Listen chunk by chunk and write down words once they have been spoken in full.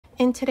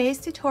In today's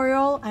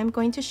tutorial, I'm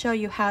going to show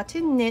you how to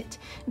knit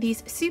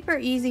these super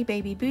easy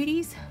baby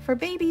booties for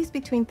babies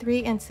between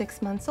 3 and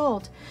 6 months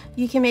old.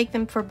 You can make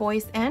them for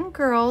boys and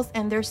girls,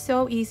 and they're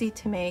so easy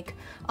to make.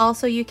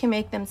 Also, you can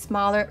make them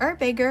smaller or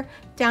bigger.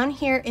 Down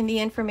here in the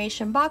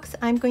information box,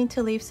 I'm going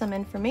to leave some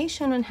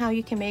information on how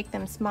you can make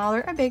them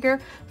smaller or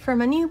bigger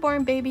from a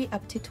newborn baby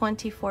up to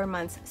 24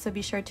 months, so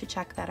be sure to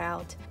check that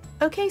out.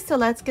 Okay, so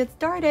let's get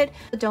started.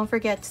 Don't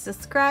forget to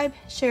subscribe,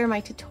 share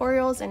my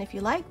tutorials, and if you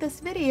like this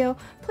video,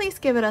 please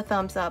give it a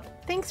thumbs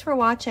up. Thanks for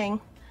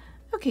watching.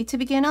 Okay, to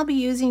begin, I'll be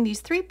using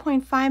these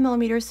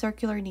 3.5mm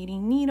circular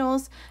knitting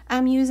needles.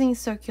 I'm using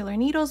circular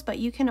needles, but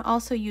you can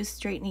also use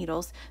straight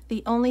needles.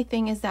 The only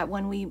thing is that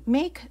when we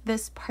make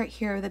this part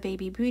here of the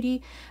baby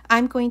booty,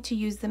 I'm going to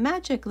use the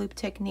magic loop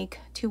technique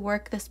to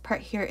work this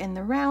part here in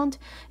the round.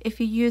 If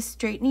you use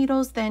straight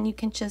needles, then you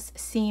can just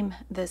seam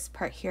this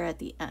part here at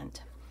the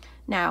end.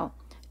 Now,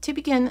 to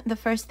begin, the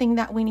first thing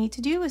that we need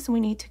to do is we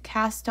need to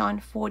cast on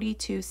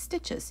 42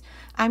 stitches.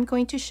 I'm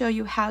going to show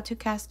you how to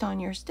cast on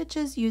your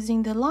stitches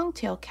using the long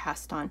tail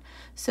cast on.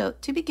 So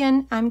to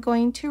begin, I'm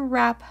going to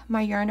wrap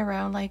my yarn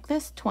around like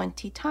this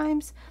 20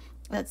 times.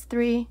 That's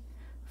 3,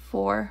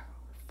 4,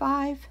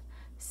 5,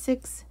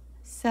 6,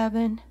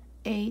 7,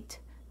 8,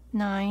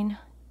 9,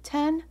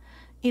 10,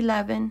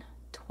 11,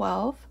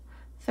 12,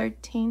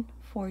 13,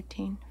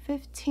 14,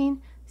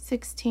 15,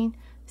 16,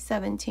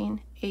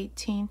 17,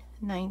 18,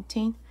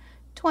 19,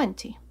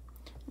 20.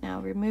 Now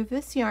remove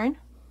this yarn.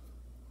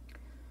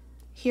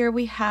 Here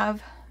we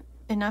have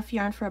enough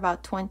yarn for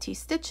about 20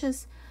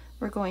 stitches.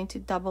 We're going to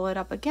double it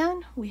up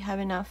again. We have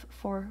enough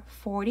for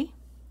 40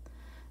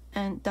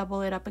 and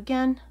double it up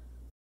again.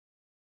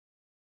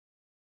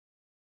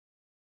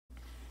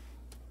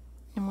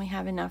 And we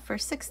have enough for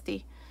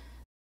 60.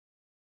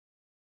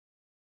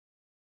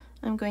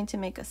 I'm going to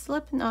make a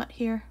slip knot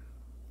here,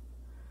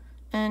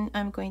 and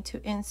I'm going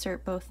to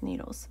insert both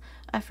needles.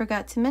 I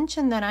forgot to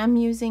mention that I'm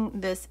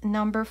using this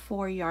number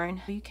 4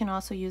 yarn. You can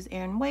also use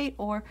aran weight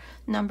or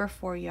number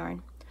 4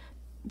 yarn.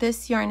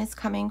 This yarn is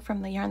coming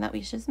from the yarn that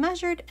we just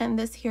measured, and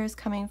this here is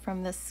coming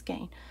from the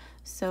skein.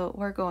 So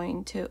we're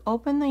going to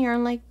open the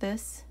yarn like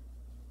this,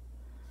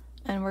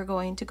 and we're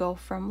going to go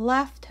from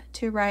left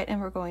to right,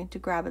 and we're going to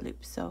grab a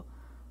loop. So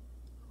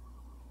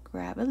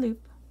grab a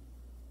loop.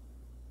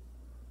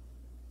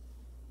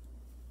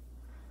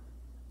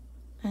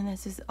 And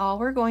this is all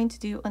we're going to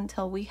do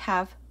until we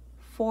have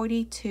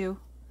 42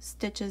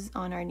 stitches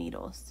on our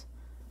needles.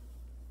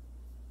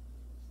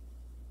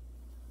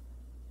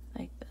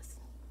 Like this.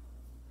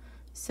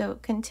 So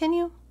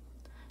continue,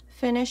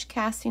 finish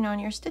casting on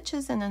your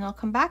stitches, and then I'll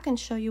come back and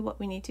show you what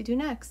we need to do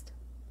next.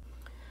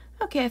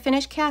 Okay, I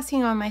finished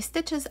casting on my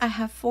stitches. I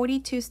have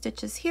 42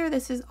 stitches here.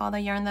 This is all the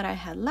yarn that I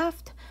had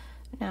left.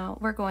 Now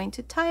we're going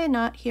to tie a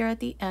knot here at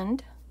the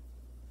end.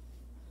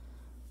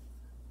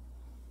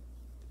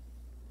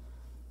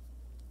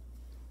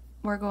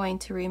 We're going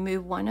to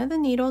remove one of the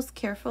needles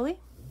carefully,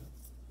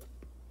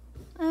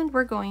 and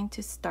we're going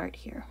to start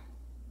here.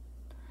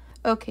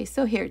 Okay,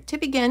 so here to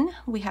begin,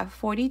 we have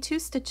 42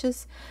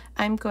 stitches.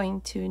 I'm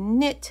going to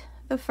knit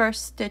the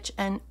first stitch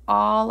and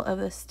all of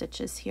the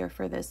stitches here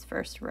for this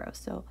first row.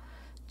 So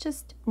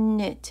just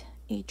knit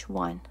each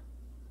one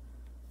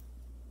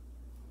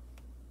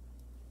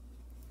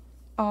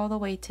all the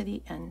way to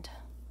the end,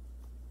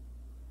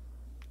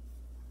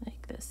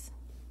 like this.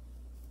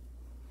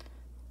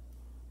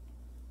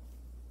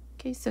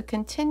 Okay, so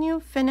continue,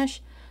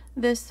 finish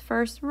this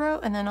first row,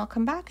 and then I'll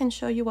come back and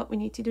show you what we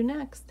need to do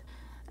next.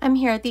 I'm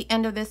here at the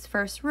end of this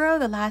first row,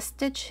 the last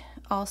stitch,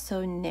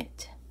 also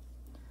knit.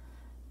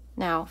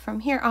 Now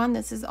from here on,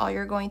 this is all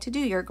you're going to do.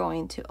 You're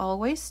going to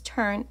always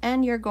turn,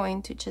 and you're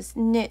going to just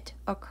knit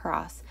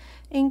across,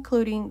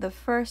 including the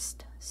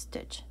first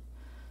stitch.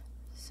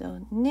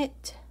 So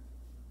knit,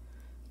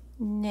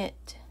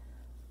 knit,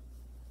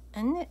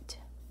 and knit.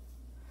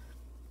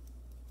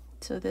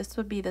 So this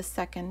would be the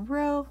second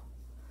row.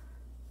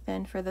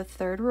 Then for the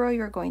third row,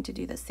 you're going to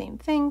do the same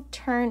thing,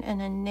 turn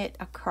and then knit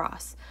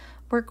across.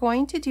 We're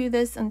going to do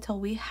this until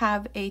we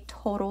have a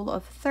total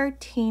of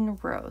 13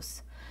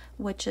 rows,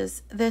 which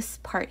is this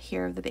part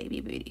here of the baby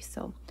booty.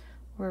 So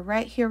we're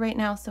right here right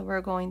now, so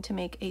we're going to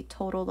make a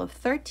total of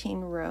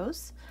 13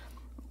 rows,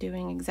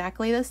 doing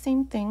exactly the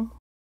same thing.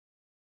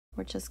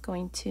 We're just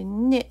going to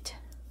knit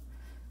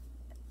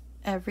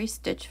every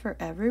stitch for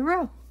every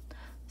row.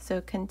 So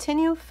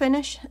continue,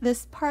 finish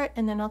this part,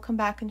 and then I'll come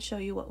back and show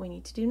you what we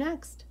need to do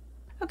next.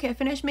 Okay, I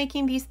finished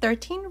making these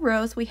 13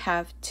 rows. We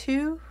have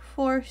 2,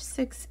 4,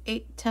 6,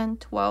 8, 10,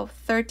 12,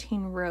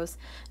 13 rows.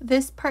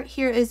 This part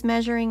here is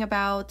measuring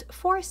about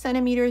 4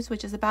 centimeters,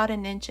 which is about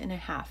 1.5 inches.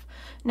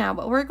 Now,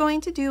 what we're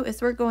going to do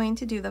is we're going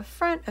to do the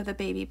front of the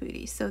baby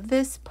booty. So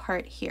this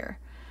part here,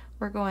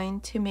 we're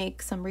going to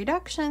make some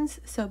reductions.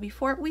 So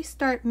before we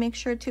start, make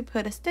sure to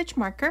put a stitch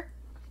marker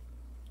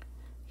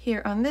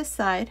here on this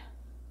side.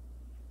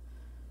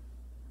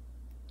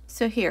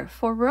 So here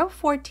for row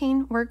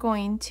 14, we're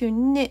going to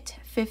knit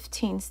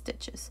 15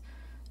 stitches.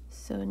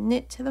 So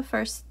knit to the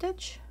first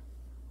stitch,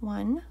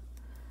 1,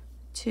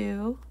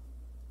 2,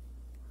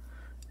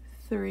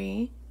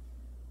 3,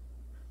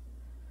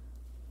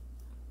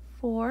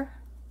 4,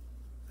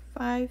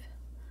 5,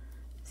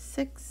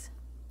 6,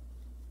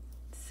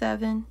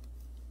 7,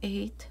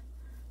 8,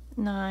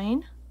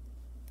 9,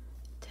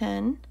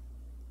 10,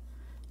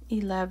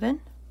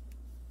 11,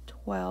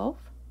 12,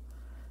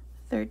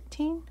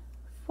 13,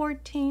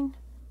 14,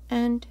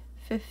 and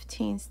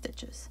 15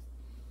 stitches.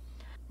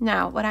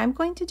 Now what I'm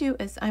going to do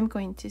is I'm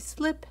going to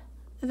slip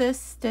this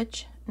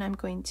stitch and I'm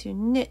going to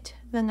knit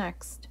the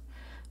next.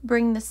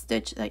 Bring the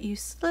stitch that you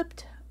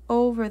slipped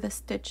over the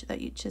stitch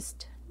that you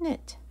just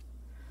knit.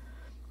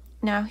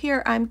 Now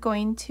here I'm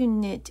going to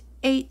knit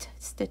 8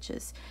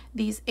 stitches.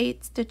 These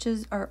 8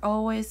 stitches are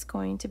always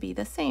going to be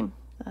the same.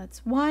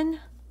 That's 1,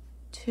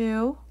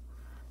 2,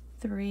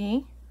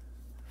 3,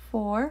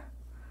 4,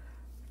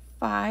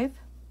 5,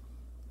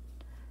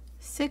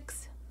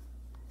 6,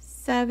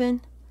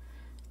 7,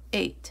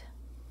 8.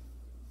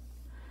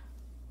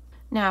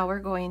 Now we're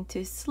going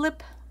to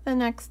slip the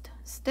next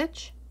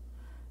stitch,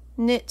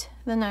 knit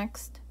the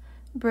next,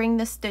 bring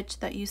the stitch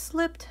that you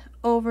slipped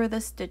over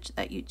the stitch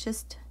that you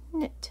just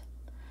knit.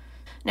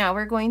 Now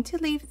we're going to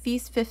leave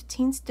these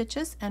 15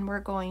 stitches and we're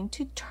going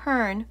to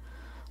turn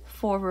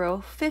for row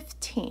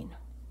 15.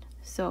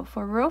 So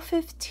for row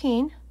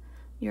 15,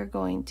 you're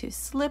going to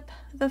slip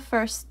the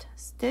first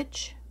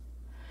stitch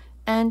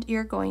and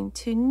you're going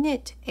to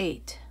knit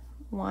 8.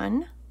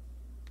 1,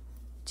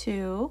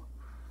 2,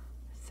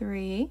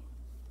 3,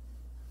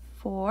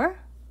 4,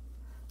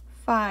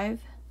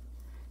 5,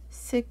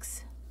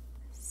 6,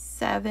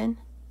 7,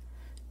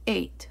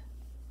 8.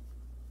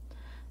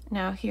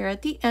 Now here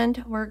at the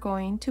end, we're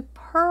going to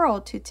purl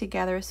 2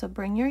 together. So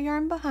bring your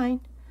yarn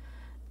behind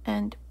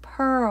and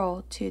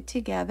purl 2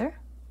 together.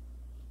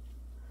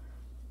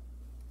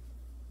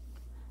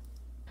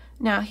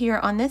 Now here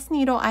on this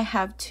needle, I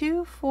have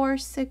 2, 4,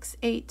 6,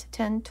 8,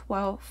 10,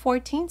 12,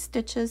 14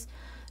 stitches.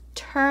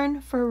 Turn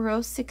for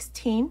row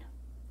 16.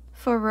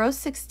 For row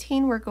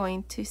 16, we're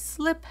going to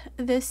slip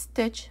this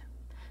stitch.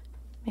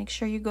 Make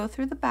sure you go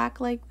through the back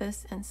like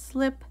this and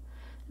slip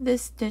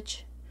this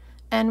stitch.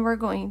 And we're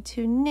going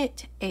to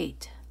knit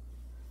 8.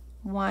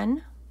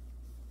 1,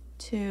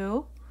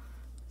 2,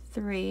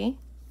 3,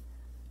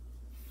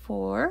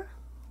 4,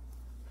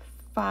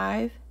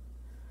 5,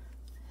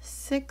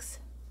 6,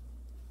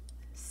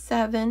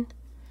 7,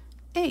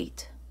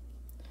 8.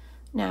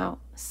 Now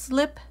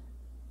slip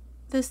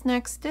this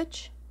next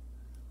stitch,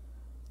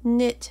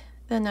 knit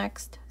the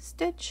next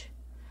stitch,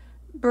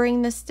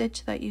 bring the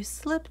stitch that you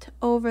slipped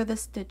over the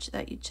stitch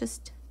that you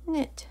just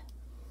knit.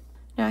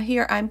 Now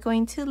here I'm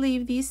going to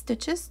leave these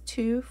stitches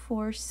 2,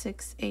 4,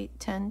 6, 8,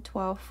 10,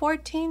 12,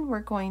 14. We're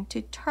going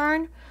to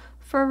turn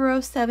for row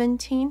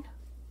 17.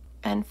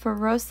 And for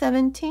row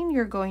 17,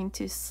 you're going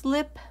to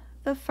slip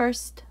the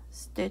first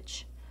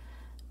stitch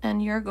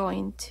and you're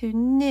going to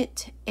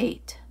knit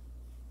 8.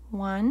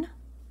 1,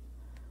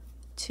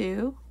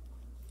 2,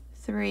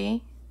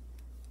 3,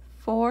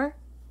 4,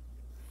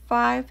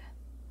 5,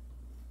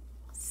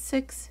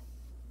 6,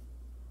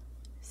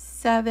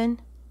 7,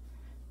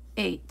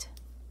 8.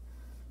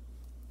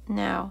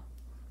 Now,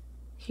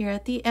 here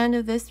at the end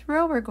of this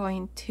row, we're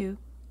going to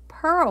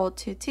purl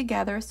 2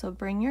 together. So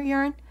bring your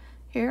yarn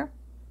here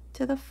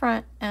to the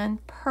front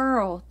and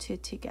purl 2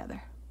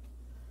 together.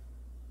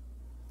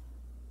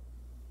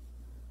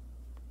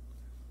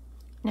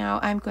 Now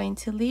I'm going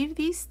to leave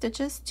these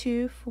stitches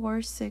 2,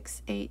 4,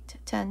 6, 8,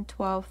 10,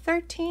 12,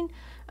 13.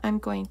 I'm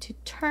going to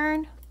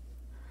turn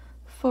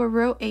for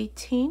row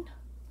 18.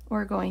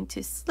 We're going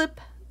to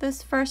slip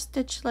this first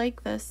stitch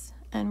like this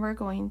and we're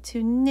going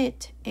to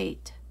knit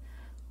 8.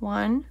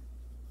 1,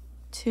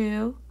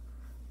 2,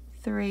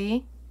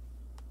 3,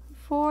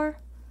 4,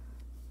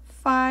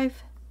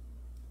 5,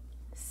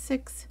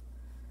 6,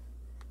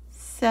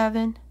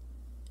 7,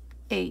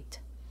 8.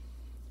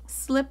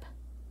 Slip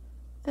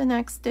the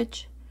next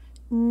stitch,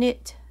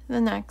 knit the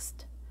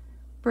next,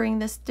 bring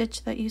the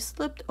stitch that you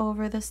slipped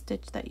over the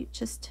stitch that you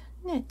just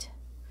knit.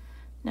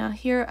 Now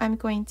here I'm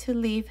going to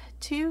leave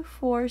 2,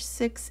 4,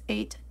 6,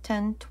 8,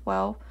 10,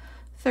 12,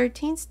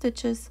 13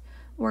 stitches.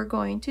 We're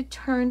going to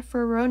turn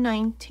for row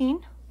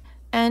 19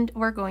 and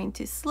we're going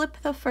to slip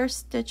the first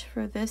stitch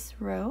for this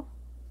row,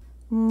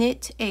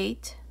 knit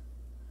 8,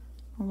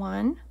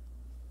 1,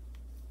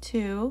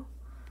 2,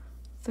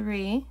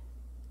 3,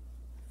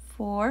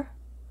 4,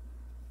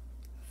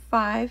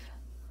 5,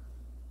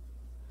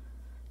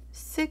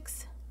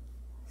 6,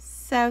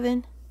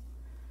 7,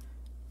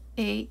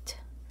 8.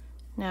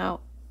 Now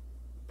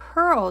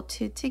purl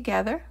 2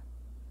 together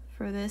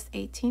for this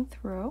 18th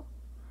row.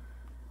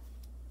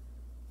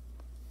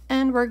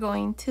 And we're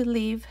going to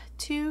leave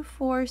 2,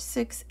 4,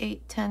 6,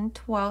 8, 10,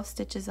 12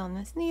 stitches on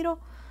this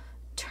needle.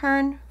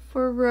 Turn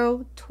for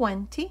row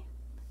 20.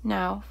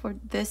 Now for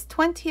this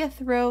 20th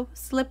row,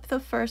 slip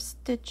the first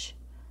stitch,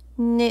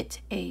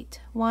 knit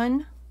 8.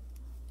 1,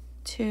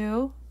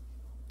 2,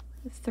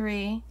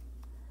 3,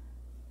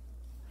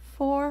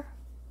 4,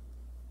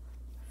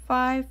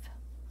 5,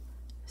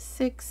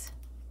 6,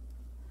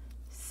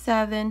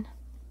 7,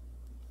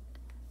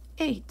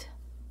 8.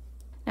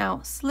 Now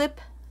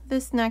slip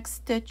this next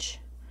stitch,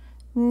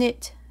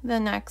 knit the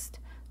next,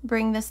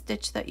 bring the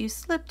stitch that you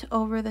slipped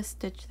over the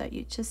stitch that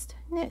you just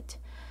knit.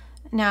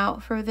 Now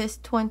for this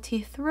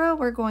 20th row,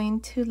 we're going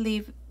to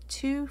leave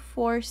 2,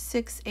 4,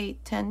 6,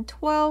 8, 10,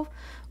 12.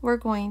 We're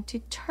going to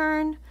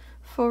turn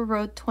for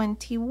row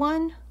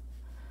 21.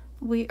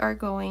 We are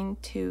going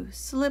to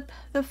slip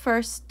the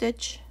first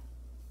stitch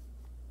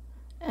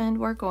and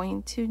we're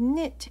going to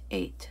knit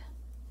 8.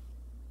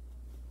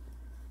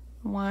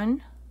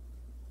 1,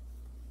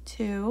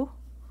 2,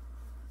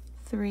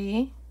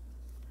 3,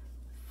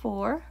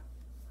 4,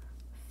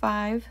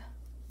 5,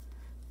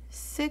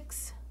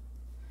 6,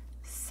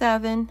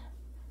 7,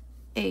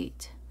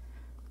 8.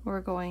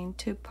 We're going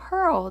to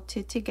purl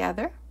two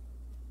together,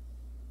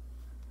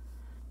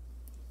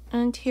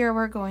 and here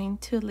we're going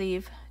to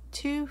leave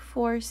 2,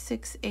 4,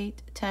 6,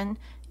 8, 10,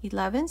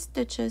 11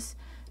 stitches,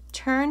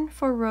 turn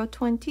for row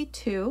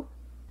 22,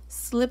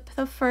 slip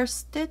the first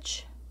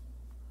stitch,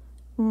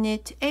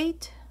 knit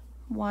 8,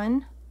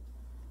 1,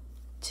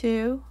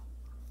 2,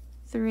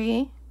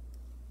 3,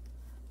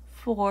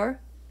 4,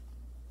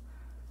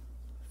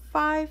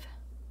 5,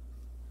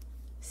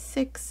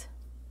 6,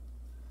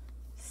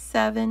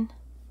 7,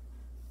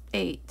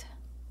 8.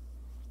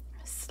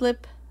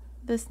 Slip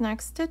this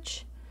next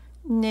stitch,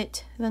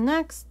 knit the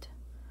next,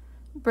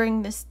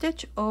 bring the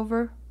stitch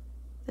over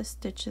the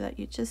stitch that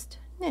you just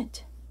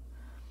knit.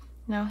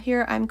 Now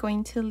here I'm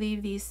going to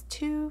leave these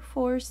 2,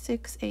 4,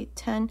 6, 8,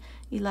 10,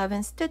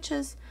 11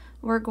 stitches.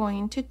 We're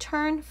going to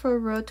turn for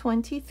row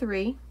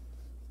 23,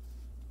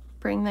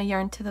 bring the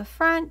yarn to the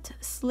front,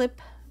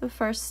 slip the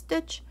first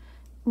stitch,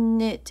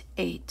 knit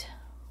 8.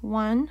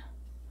 1,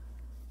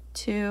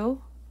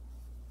 2,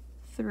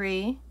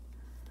 3,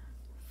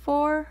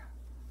 4,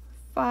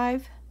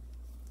 5,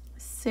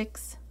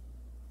 6,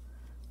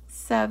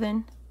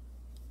 7,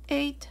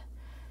 8.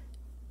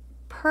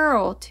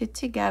 Purl two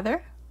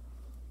together,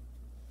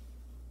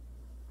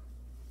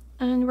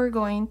 and we're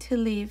going to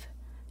leave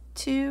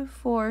 2,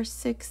 4,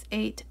 6,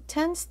 8,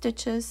 10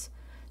 stitches,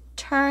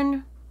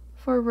 turn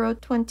for row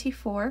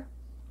 24,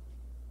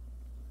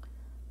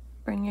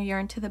 bring your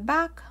yarn to the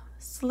back,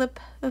 slip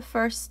the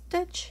first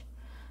stitch,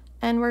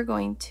 and we're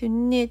going to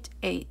knit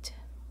 8.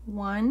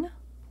 1,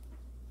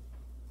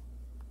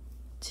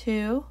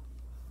 2,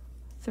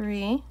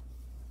 3,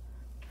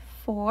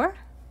 4,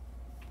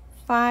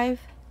 5,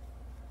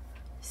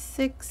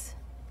 6,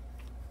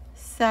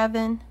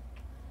 7,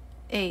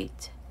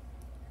 8.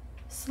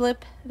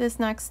 Slip this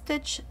next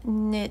stitch,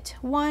 knit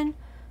 1,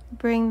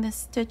 bring the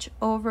stitch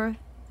over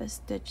the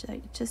stitch that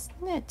you just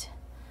knit.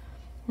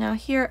 Now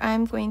here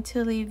I'm going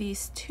to leave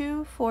these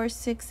 2, 4,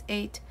 6,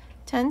 8,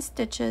 10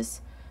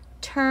 stitches,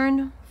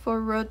 turn for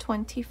row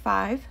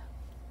 25,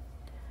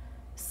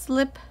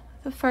 slip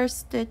the first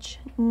stitch,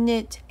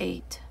 knit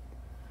 8.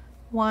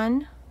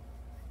 1,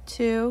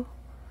 2,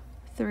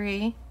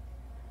 3,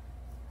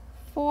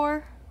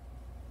 4,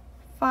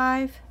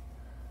 5,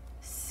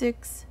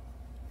 6,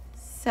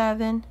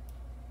 7,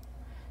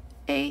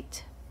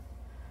 8.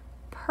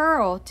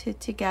 Purl two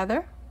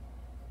together,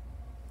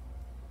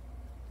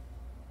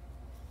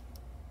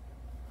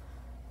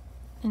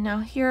 and now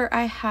here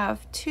I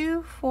have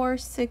 2, 4,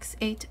 6,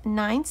 8,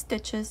 9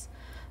 stitches.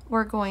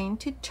 We're going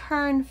to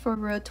turn for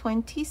row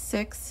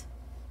 26,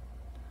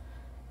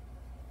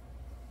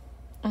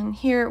 and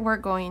here we're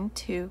going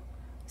to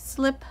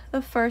slip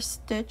the first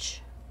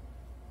stitch,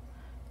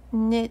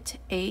 knit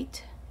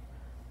 8.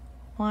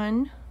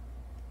 1,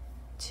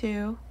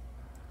 2,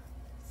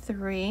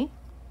 3,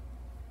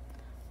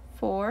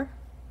 4,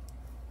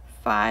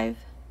 5,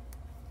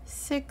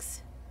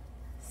 6,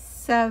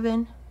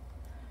 7,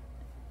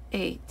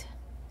 8.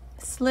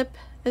 Slip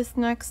this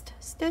next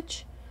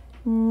stitch,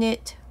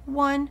 knit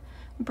 1,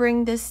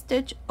 bring this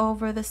stitch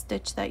over the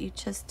stitch that you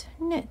just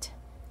knit.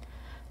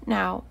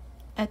 Now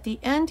at the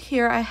end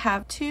here I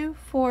have 2,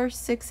 4,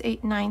 6,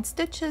 8, 9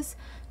 stitches,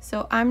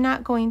 so I'm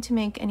not going to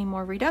make any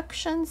more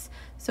reductions.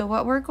 So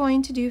what we're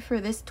going to do for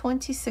this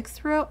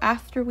 26th row,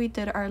 after we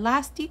did our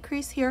last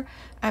decrease here,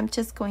 I'm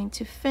just going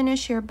to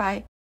finish here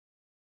by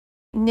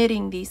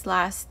knitting these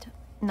last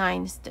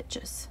 9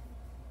 stitches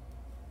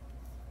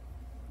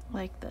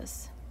like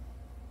this.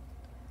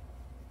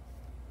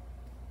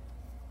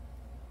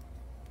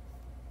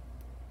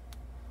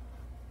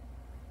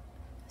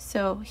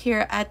 So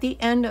here at the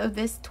end of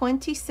this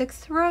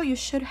 26th row, you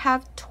should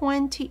have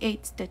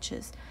 28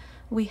 stitches.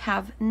 We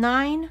have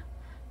 9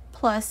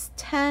 plus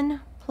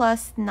 10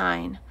 plus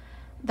 9.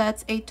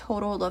 That's a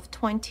total of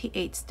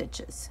 28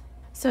 stitches.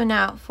 So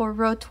now for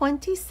row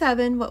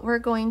 27, what we're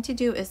going to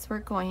do is we're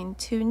going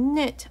to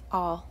knit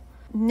all.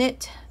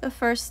 Knit the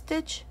first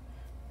stitch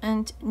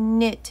and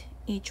knit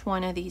each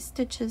one of these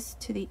stitches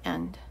to the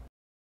end.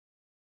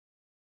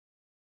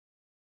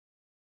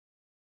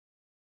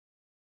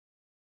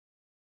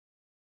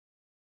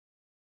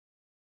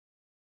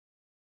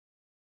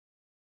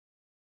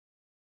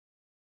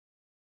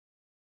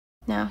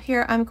 Now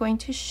here I'm going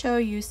to show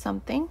you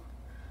something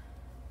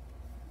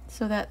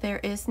so that there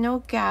is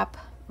no gap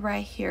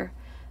right here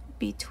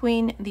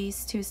between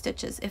these two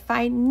stitches. If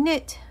I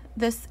knit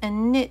this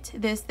and knit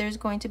this, there's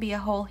going to be a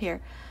hole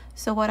here.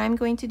 So what I'm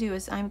going to do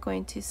is I'm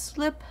going to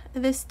slip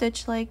this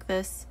stitch like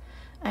this.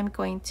 I'm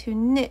going to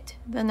knit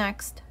the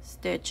next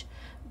stitch.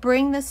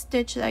 Bring the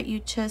stitch that you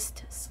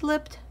just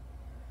slipped,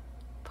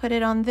 put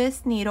it on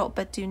this needle,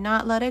 but do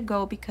not let it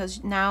go,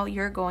 because now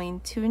you're going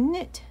to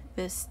knit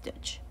this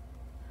stitch.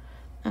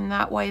 And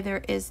that way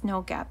there is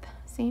no gap,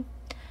 see?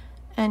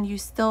 And you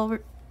still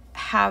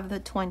have the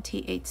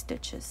 28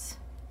 stitches.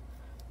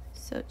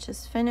 So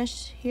just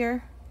finish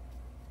here.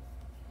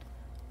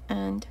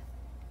 And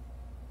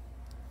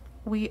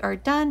we are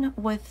done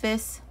with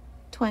this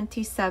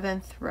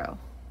 27th row.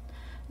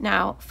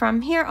 Now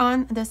from here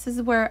on, this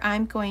is where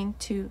I'm going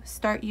to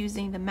start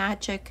using the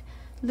magic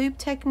loop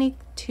technique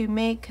to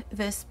make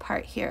this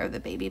part here of the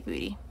baby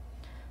booty.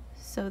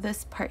 So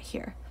this part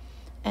here.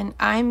 And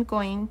I'm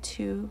going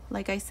to,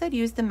 like I said,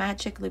 use the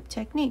magic loop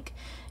technique.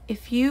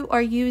 If you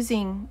are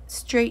using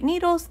straight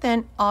needles,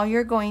 then all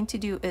you're going to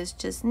do is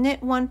just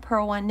knit one,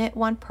 purl one, knit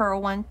one,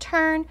 purl one,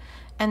 turn,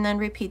 and then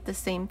repeat the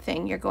same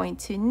thing. You're going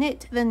to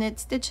knit the knit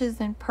stitches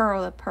and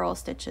purl the purl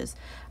stitches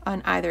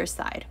on either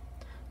side.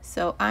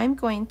 So I'm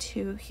going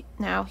to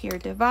now here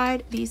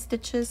divide these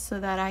stitches so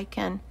that I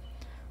can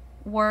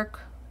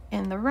work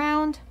in the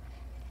round.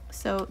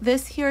 So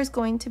this here is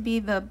going to be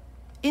the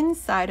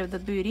inside of the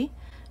booty,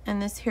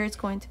 and this here is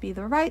going to be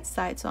the right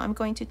side. So I'm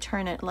going to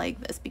turn it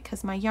like this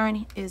because my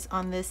yarn is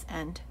on this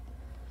end.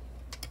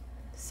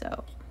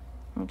 So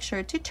make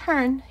sure to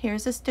turn.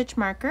 Here's a stitch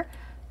marker.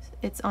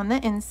 It's on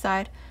the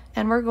inside,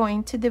 and we're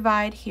going to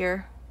divide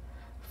here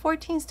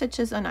 14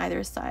 stitches on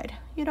either side.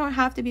 You don't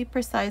have to be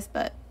precise,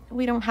 but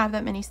we don't have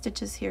that many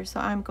stitches here, so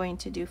I'm going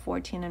to do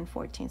 14 and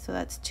 14. So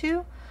that's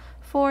 2,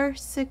 4,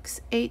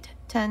 6, 8,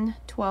 10,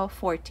 12,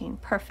 14.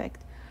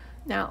 Perfect.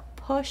 Now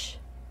push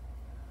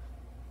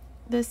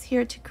this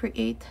here to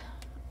create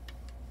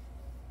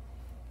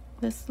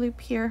this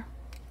loop here.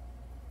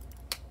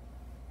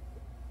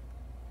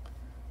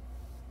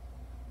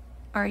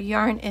 Our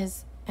yarn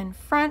is in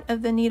front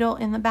of the needle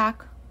in the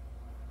back,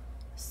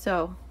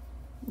 so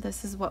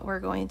this is what we're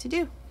going to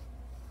do.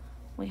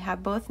 We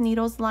have both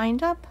needles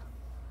lined up.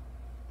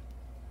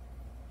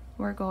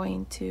 We're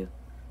going to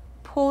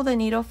pull the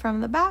needle from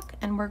the back,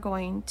 and we're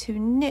going to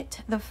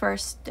knit the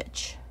first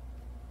stitch.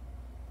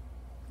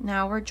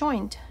 Now we're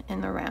joined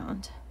in the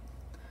round.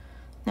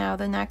 Now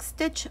the next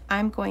stitch,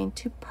 I'm going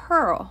to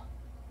purl,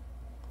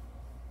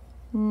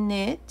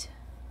 knit,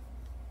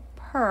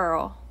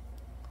 purl,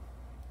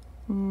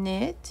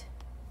 knit,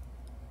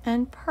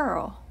 and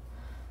purl.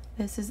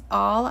 This is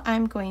all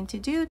I'm going to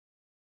do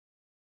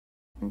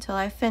until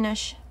I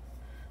finish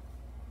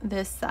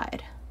this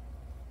side.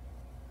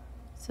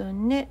 So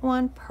knit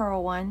one,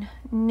 purl one,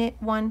 knit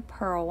one,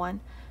 purl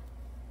one,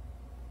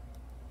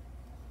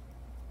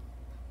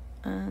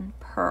 and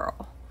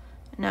purl.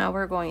 Now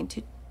we're going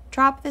to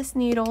drop this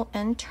needle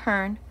and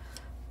turn,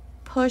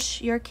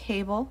 push your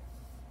cable,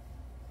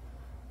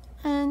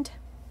 and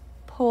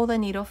pull the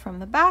needle from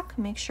the back.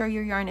 Make sure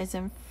your yarn is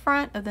in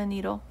front of the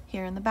needle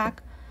here in the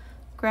back.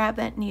 Grab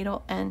that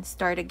needle and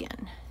start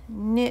again.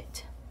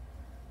 Knit,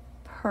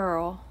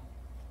 purl,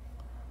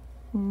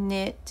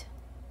 knit,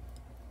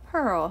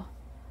 purl,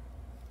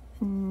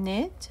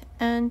 knit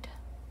and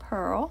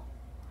purl,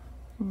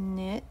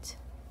 knit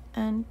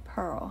and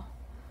purl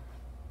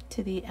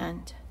to the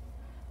end.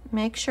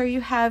 Make sure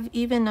you have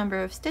even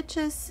number of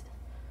stitches.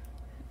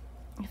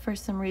 If for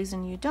some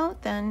reason you don't,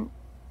 then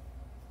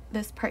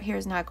this part here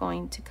is not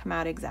going to come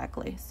out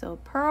exactly. So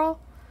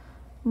purl,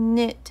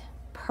 knit,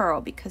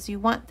 purl, because you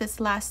want this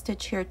last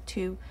stitch here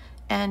to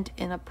end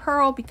in a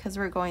purl, because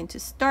we're going to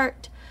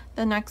start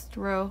the next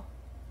row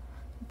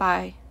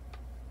by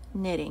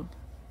knitting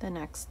the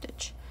next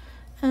stitch.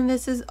 And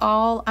this is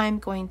all I'm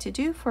going to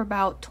do for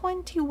about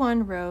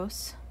 21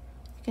 rows.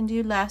 You can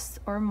do less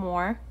or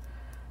more.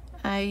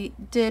 I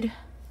did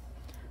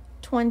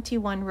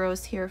 21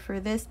 rows here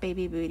for this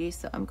baby booty,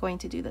 so I'm going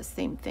to do the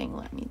same thing.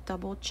 Let me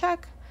double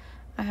check.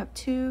 I have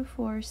 2,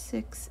 4,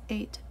 6,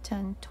 8,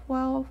 10,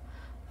 12,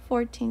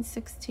 14,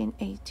 16,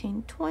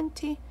 18,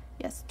 20.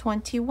 Yes,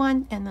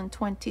 21, and then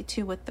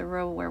 22 with the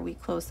row where we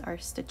close our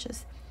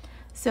stitches.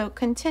 So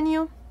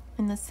continue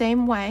in the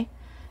same way,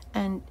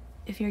 and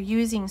if you're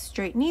using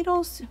straight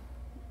needles,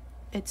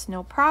 it's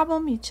no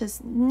problem. You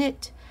just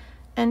knit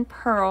and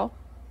purl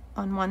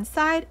on one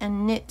side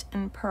and knit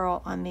and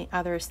purl on the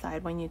other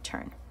side when you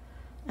turn,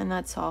 and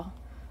that's all.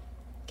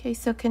 Okay,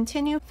 so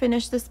continue,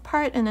 finish this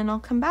part, and then I'll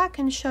come back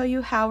and show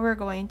you how we're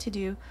going to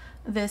do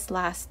this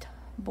last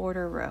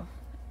border row.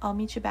 I'll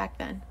meet you back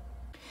then.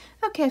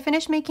 Okay, I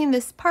finished making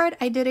this part.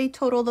 I did a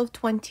total of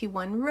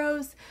 21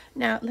 rows.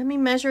 Now let me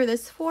measure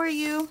this for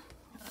you.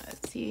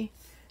 Let's see,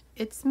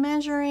 it's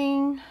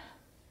measuring,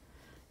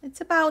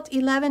 it's about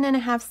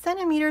 11.5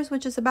 centimeters,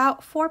 which is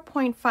about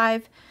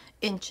 4.5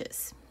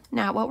 inches.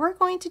 Now what we're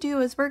going to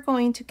do is we're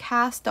going to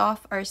cast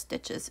off our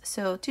stitches.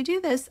 So to do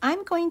this,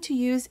 I'm going to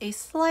use a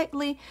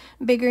slightly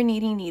bigger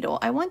knitting needle.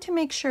 I want to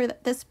make sure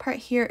that this part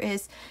here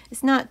is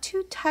not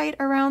too tight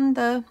around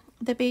the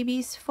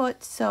baby's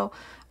foot, so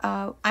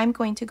I'm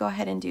going to go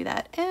ahead and do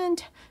that.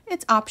 And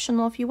it's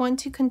optional. If you want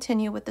to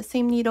continue with the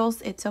same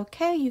needles, it's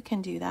okay. You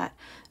can do that.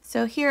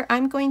 So here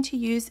I'm going to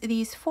use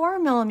these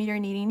 4mm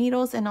knitting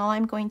needles, and all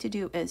I'm going to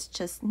do is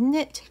just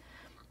knit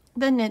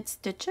the knit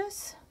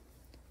stitches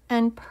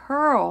and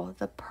purl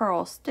the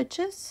purl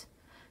stitches.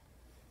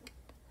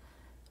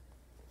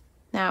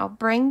 Now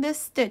bring this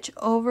stitch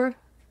over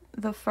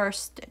the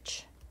first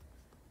stitch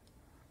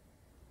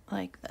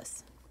like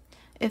this.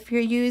 If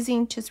you're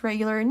using just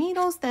regular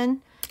needles,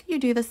 then you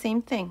do the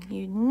same thing.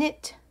 You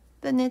knit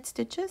the knit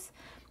stitches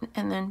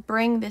and then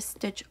bring this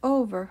stitch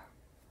over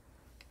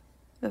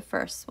the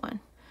first one.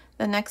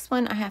 The next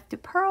one I have to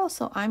purl,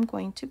 so I'm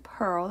going to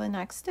purl the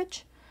next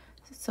stitch.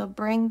 So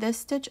bring this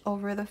stitch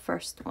over the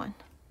first one.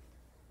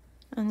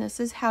 And this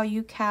is how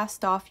you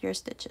cast off your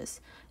stitches.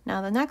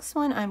 Now the next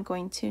one I'm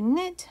going to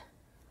knit,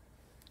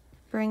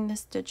 bring the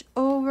stitch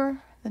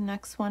over, the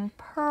next one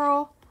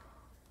purl,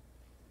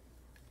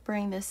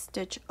 bring this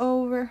stitch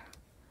over,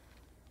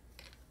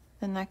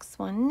 the next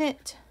one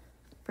knit,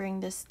 bring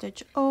this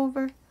stitch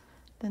over,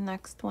 the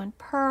next one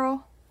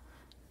purl,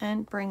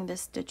 and bring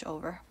this stitch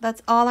over.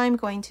 That's all I'm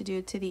going to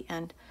do to the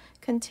end.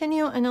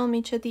 Continue and I'll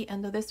meet you at the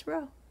end of this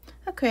row.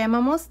 Okay, I'm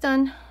almost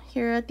done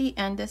here at the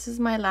end. This is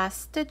my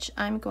last stitch.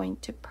 I'm going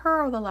to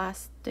purl the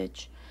last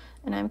stitch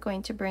and I'm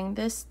going to bring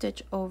this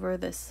stitch over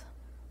this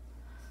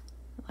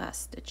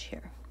last stitch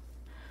here.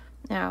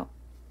 Now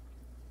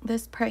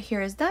this part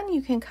here is done.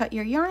 You can cut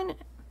your yarn,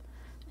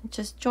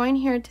 just join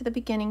here to the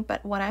beginning,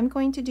 but what I'm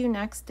going to do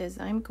next is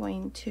I'm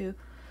going to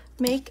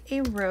make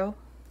a row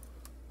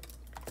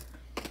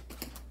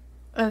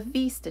of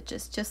V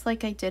stitches just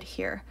like I did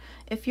here.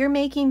 If you're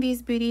making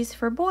these booties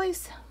for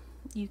boys,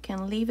 you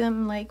can leave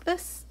them like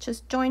this.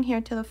 Just join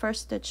here to the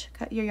first stitch,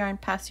 cut your yarn,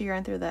 pass your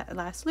yarn through that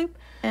last loop,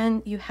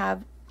 and you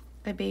have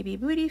a baby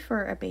booty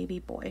for a baby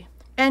boy.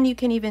 And you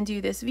can even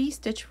do this V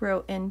stitch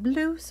row in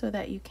blue so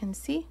that you can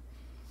see,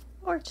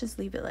 or just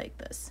leave it like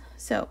this.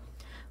 So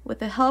with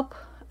the help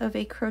of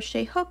a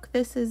crochet hook,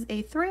 this is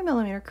a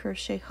 3mm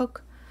crochet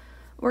hook,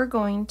 we're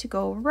going to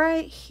go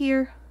right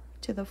here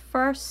to the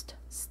first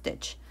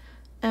stitch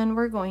and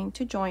we're going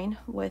to join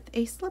with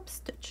a slip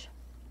stitch.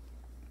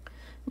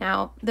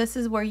 Now this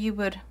is where you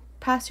would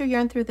pass your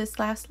yarn through this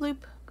last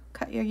loop,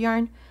 cut your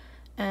yarn,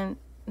 and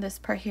this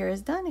part here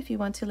is done if you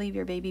want to leave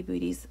your baby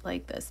booties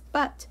like this.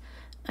 But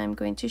I'm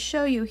going to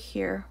show you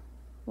here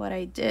what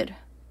I did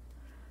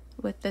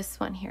with this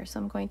one here. So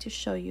I'm going to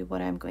show you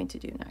what I'm going to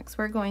do next.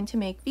 We're going to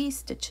make V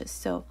stitches.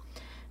 So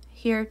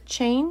here,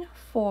 chain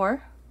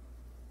 4,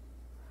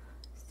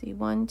 see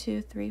 1,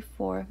 2, 3,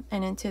 4,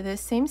 and into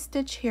this same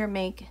stitch here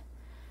make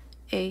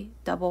a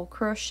double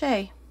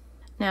crochet.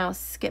 Now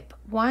skip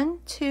 1,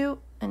 2,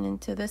 and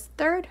into this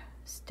third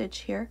stitch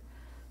here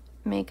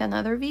make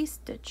another V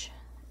stitch,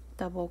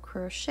 double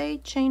crochet,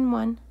 chain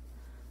 1,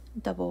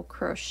 double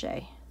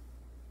crochet.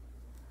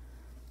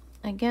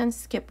 Again,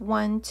 skip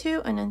 1,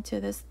 2, and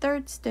into this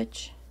third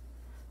stitch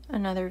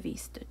another V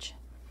stitch.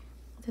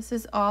 This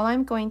is all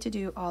I'm going to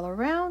do all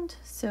around,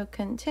 so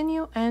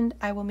continue and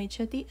I will meet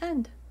you at the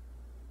end.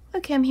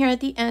 Okay, I'm here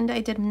at the end.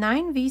 I did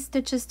 9 V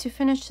stitches. To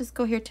finish, just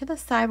go here to the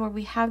side where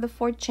we have the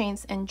 4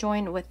 chains and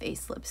join with a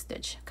slip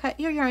stitch. Cut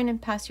your yarn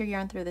and pass your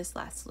yarn through this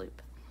last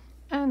loop.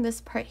 And this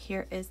part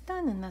here is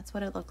done, and that's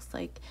what it looks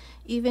like.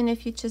 Even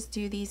if you just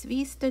do these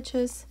V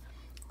stitches,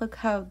 look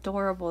how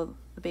adorable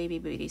the baby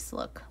booties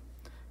look.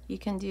 You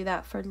can do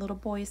that for little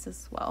boys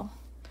as well.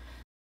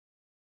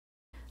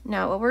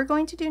 Now what we're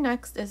going to do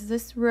next is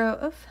this row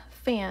of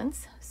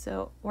fans.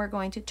 So we're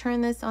going to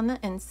turn this on the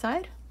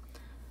inside,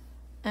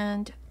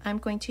 and I'm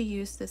going to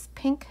use this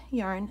pink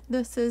yarn.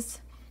 This is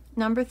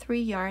number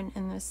 3 yarn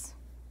in this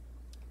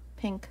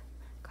pink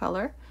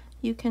color.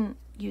 You can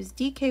use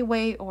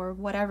DKW or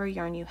whatever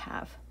yarn you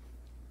have.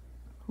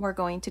 We're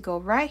going to go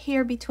right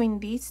here between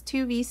these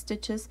 2 V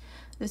stitches.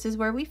 This is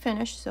where we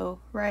finish, so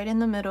right in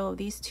the middle of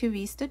these 2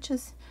 V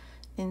stitches,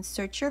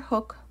 insert your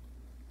hook,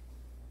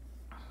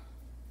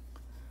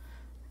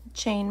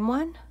 chain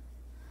 1,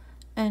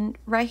 and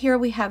right here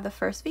we have the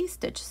first V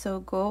stitch. So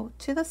go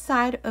to the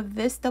side of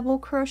this double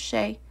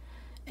crochet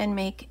and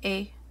make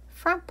a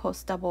front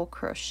post double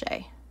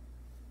crochet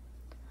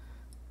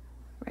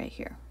right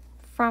here.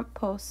 Front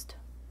post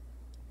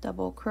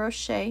double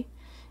crochet.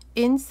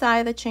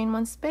 Inside the chain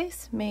 1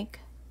 space, make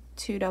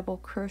 2 double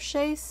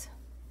crochets,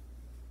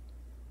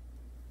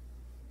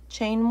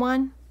 chain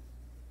 1,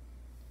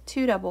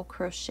 2 double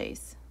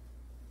crochets,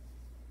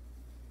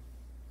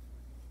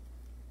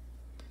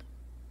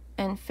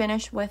 and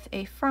finish with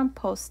a front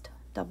post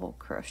double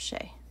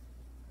crochet.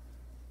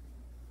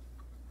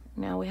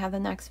 Now we have the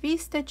next V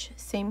stitch,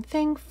 same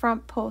thing,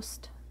 front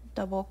post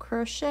double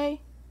crochet,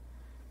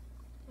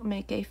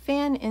 make a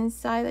fan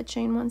inside the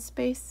chain 1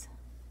 space,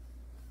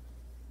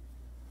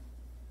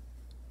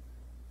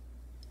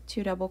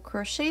 2 double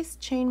crochets,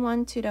 chain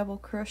 1, 2 double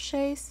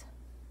crochets,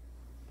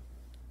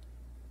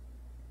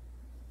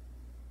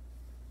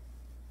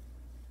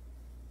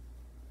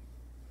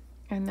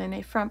 and then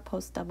a front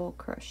post double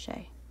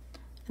crochet.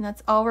 And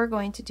that's all we're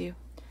going to do.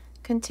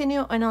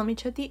 Continue and I'll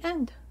meet you at the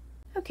end.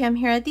 Okay, I'm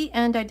here at the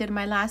end. I did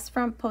my last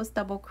front post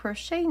double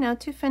crochet. Now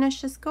to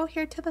finish, just go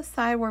here to the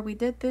side where we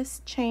did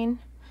this chain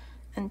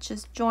and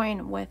just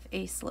join with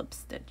a slip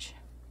stitch.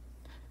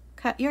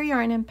 Cut your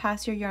yarn and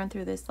pass your yarn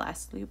through this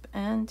last loop,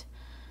 and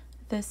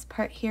this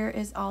part here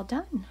is all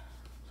done.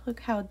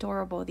 Look how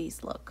adorable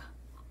these look.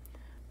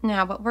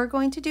 Now what we're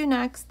going to do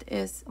next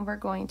is we're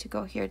going to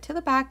go here to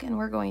the back and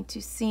we're going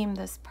to seam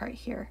this part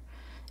here.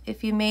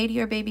 If you made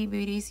your baby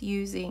booties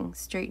using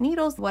straight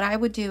needles, what I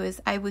would do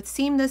is I would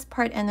seam this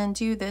part and then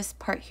do this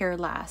part here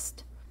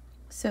last.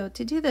 So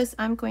to do this,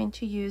 I'm going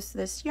to use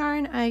this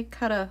yarn. I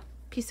cut a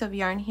piece of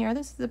yarn here.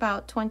 This is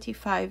about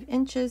 25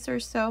 inches or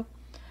so.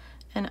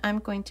 And I'm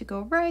going to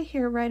go right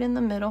here, right in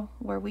the middle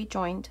where we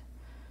joined.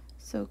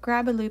 So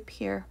grab a loop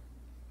here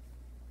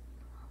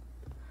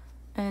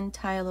and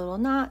tie a little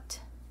knot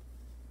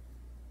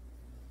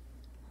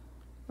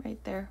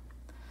right there.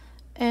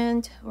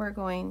 And we're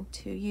going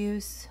to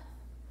use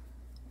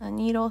a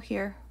needle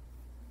here.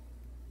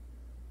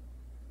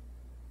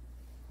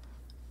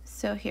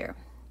 So here,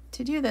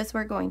 to do this,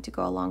 we're going to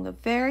go along the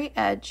very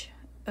edge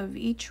of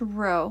each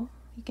row.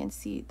 You can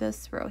see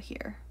this row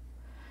here.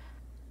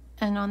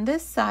 And on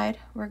this side,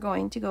 we're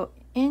going to go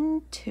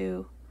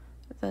into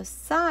the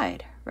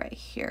side right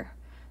here.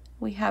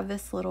 We have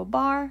this little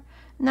bar,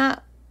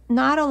 not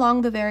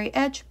along the very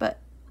edge, but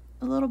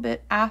a little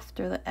bit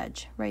after the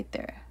edge, right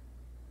there.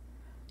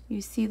 You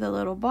see the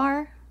little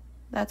bar?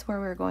 That's where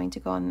we're going to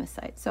go on this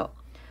side. So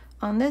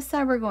on this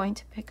side, we're going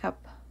to pick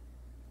up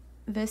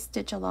this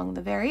stitch along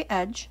the very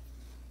edge,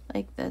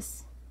 like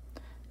this.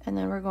 And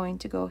then we're going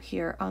to go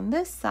here on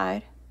this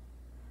side,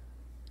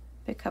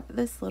 pick up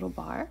this little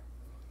bar.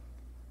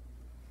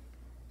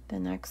 The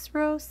next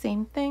row,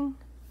 same thing.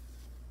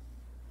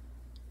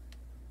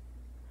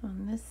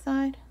 On this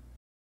side.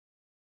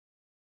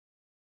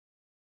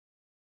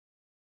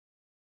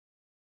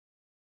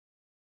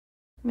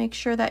 Make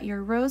sure that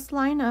your rows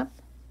line up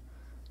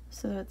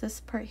so that this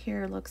part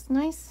here looks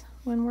nice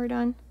when we're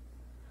done.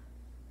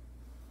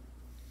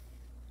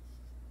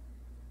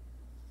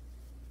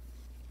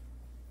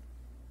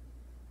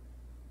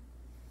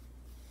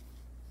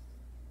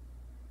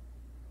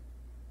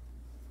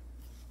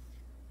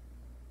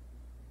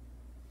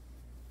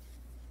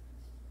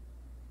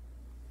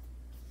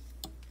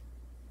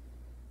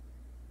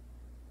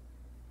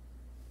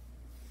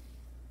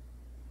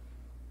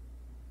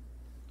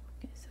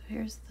 Okay, so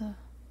here's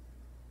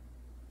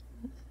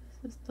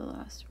this is the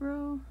last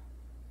row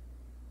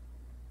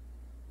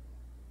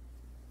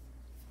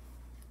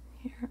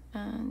here,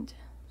 and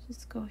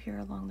just go here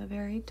along the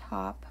very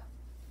top.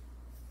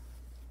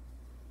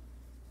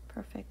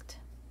 Perfect.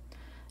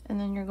 And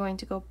then you're going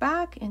to go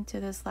back into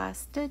this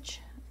last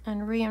stitch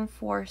and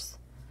reinforce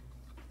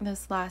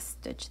this last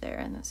stitch there,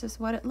 and this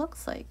is what it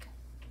looks like.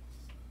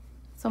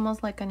 It's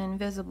almost like an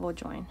invisible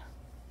join.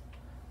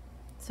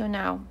 So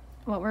now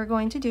what we're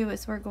going to do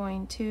is we're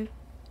going to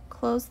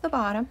close the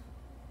bottom.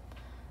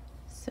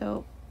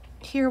 So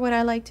here what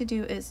I like to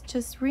do is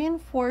just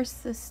reinforce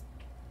this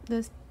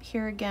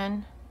here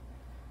again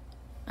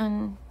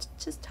and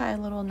just tie a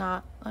little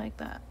knot like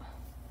that.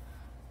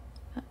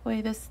 That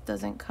way this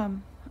doesn't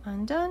come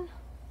undone.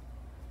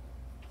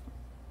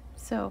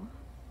 So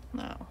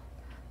now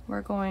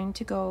we're going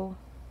to go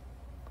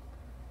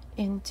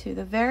into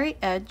the very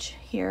edge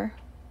here.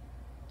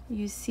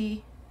 You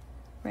see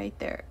right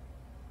there.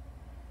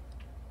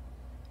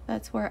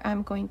 That's where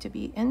I'm going to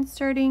be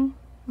inserting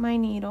my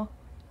needle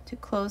to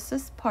close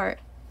this part,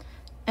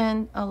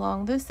 and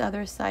along this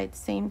other side,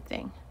 same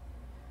thing.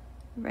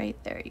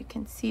 Right there, you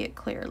can see it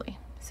clearly.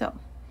 So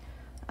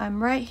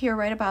I'm right here,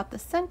 right about the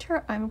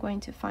center. I'm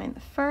going to find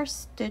the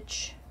first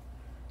stitch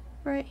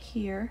right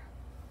here,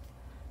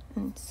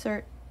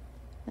 insert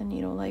the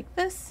needle like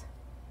this,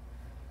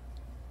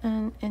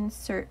 and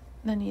insert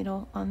the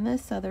needle on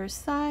this other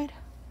side.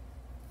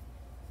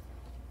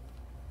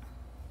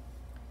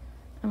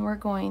 And we're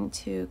going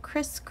to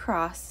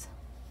crisscross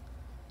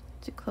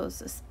to close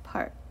this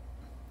part.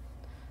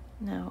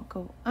 Now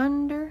go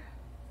under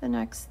the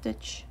next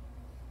stitch,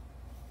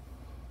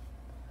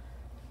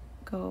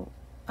 go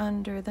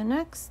under the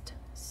next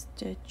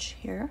stitch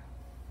here,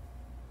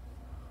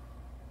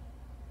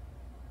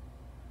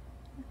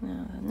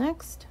 now the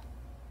next,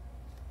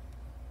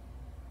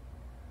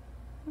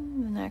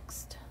 and the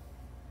next,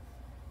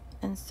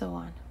 and so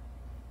on.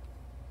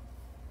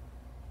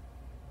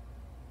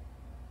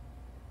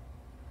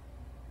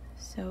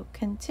 So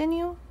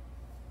continue,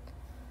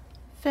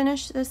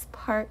 finish this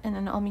part, and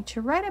then I'll meet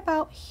you right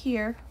about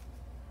here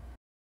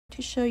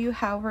to show you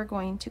how we're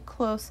going to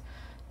close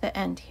the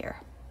end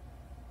here.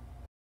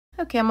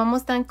 Okay, I'm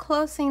almost done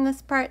closing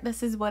this part.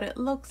 This is what it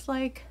looks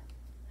like.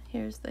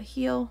 Here's the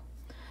heel.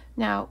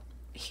 Now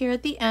here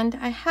at the end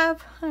I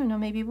have, I don't know,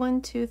 maybe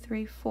 1, 2,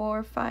 3,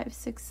 4, 5,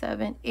 6,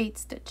 7, 8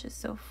 stitches.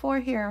 So 4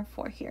 here and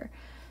 4 here.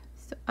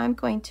 So I'm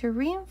going to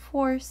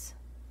reinforce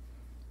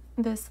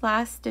this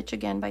last stitch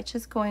again by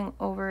just going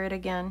over it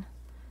again,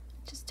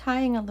 just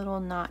tying a little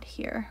knot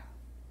here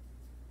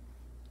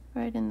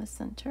right in the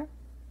center,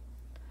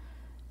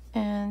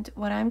 And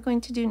what I'm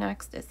going to do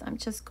next is I'm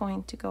just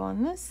going to go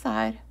on this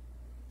side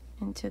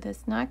into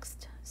this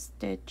next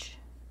stitch.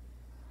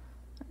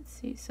 Let's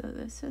see, so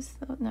this is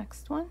the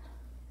next one.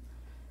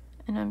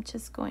 And I'm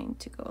just going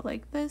to go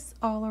like this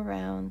all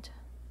around.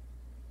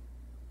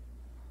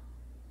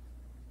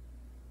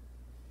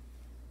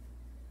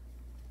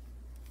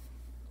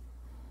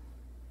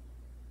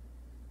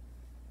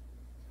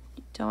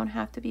 You don't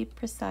have to be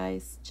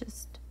precise,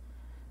 just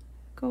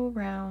go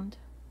around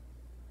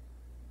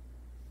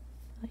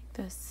like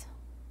this.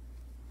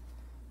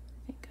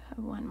 I think I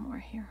have one more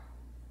here.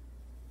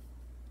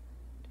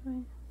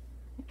 Right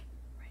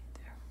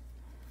there.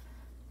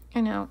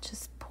 And now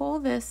just pull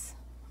this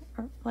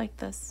like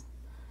this,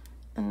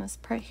 and this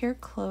part here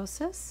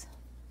closes.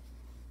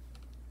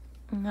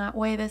 And that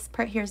way this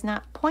part here is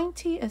not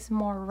pointy, it's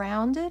more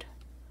rounded.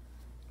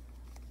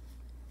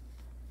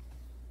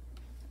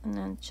 And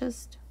then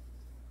just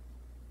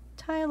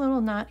tie a little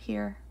knot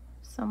here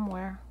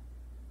somewhere.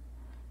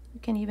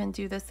 You can even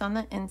do this on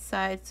the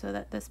inside so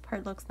that this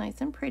part looks nice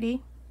and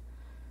pretty.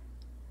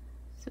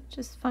 So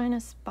just find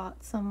a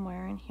spot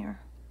somewhere in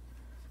here.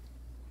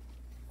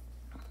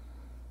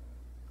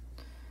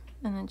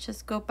 And then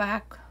just go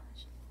back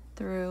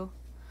through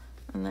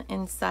on the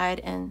inside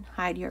and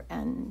hide your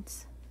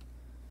ends,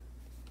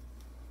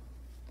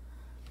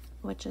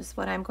 which is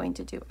what I'm going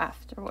to do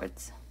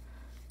afterwards.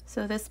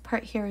 So this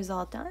part here is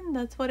all done.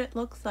 That's what it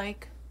looks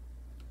like.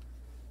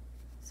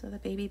 So the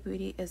baby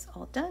booty is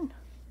all done.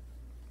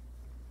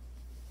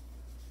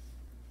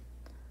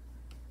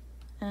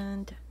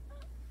 And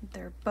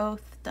they're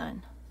both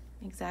done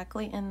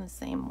exactly in the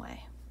same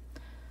way.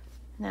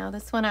 Now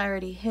this one I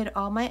already hid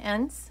all my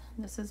ends.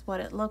 This is what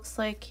it looks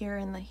like here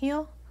in the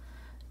heel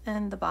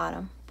and the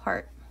bottom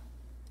part.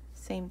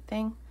 Same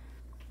thing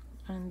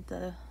on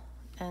the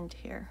end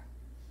here.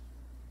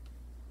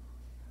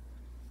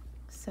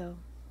 So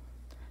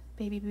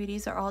baby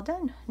booties are all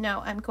done.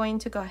 Now I'm going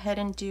to go ahead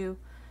and do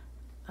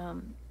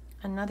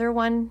another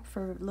one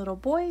for little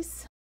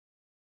boys.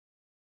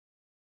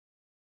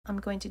 I'm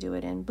going to do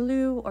it in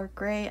blue or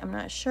gray, I'm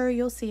not sure,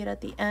 you'll see it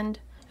at the end.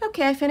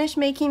 Okay, I finished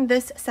making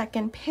this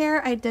second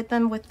pair. I did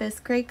them with this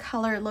gray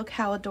color. Look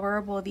how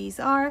adorable these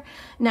are.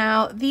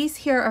 Now these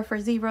here are for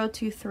 0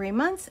 to 3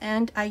 months,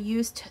 and I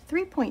used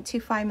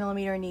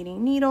 3.25mm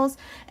knitting needles.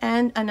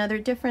 And another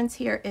difference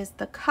here is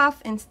the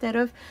cuff. Instead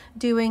of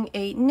doing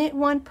a knit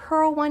one,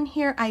 purl one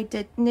here, I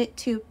did knit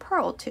two,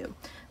 purl two.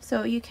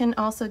 So you can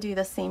also do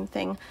the same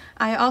thing.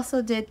 I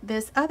also did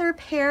this other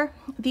pair.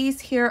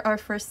 These here are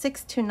for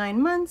 6 to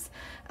 9 months,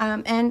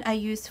 and I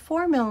used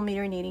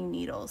 4mm knitting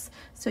needles.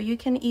 So you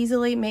can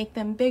easily make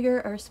them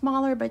bigger or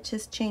smaller, but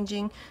just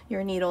changing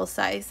your needle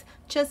size.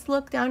 Just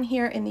look down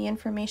here in the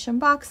information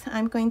box.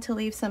 I'm going to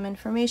leave some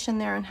information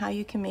there on how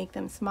you can make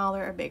them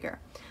smaller or bigger.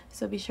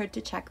 So be sure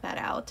to check that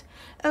out.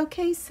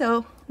 Okay,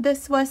 so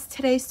this was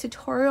today's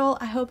tutorial.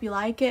 I hope you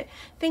like it.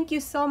 Thank you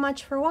so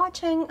much for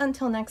watching.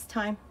 Until next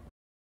time.